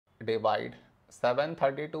divide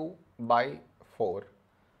 732 by 4.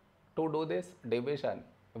 To do this division,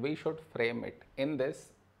 we should frame it in this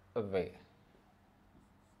way.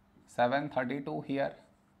 732 here,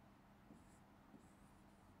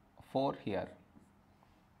 4 here.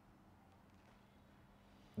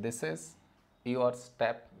 This is your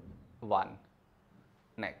step 1.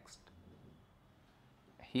 Next,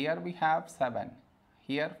 here we have 7,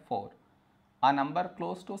 here 4. A number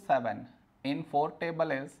close to 7 in 4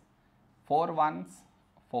 table is 4 ones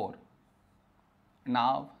 4.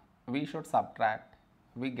 Now we should subtract,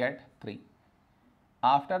 we get 3.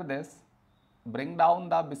 After this, bring down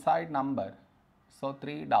the beside number, so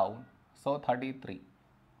 3 down, so 33.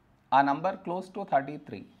 A number close to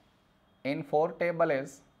 33 in 4 table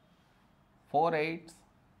is 4 8s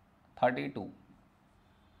 32.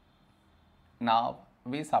 Now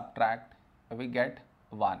we subtract, we get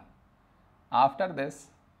 1. After this,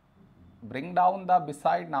 bring down the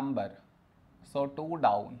beside number, so 2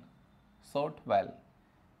 down, so 12.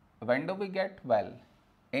 When do we get 12?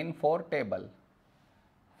 In 4 table,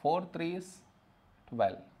 4 3s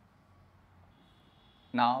 12.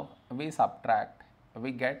 Now we subtract,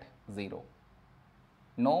 we get 0.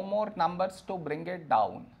 No more numbers to bring it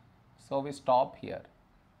down, so we stop here.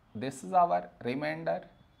 This is our remainder,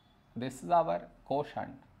 this is our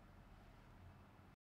quotient.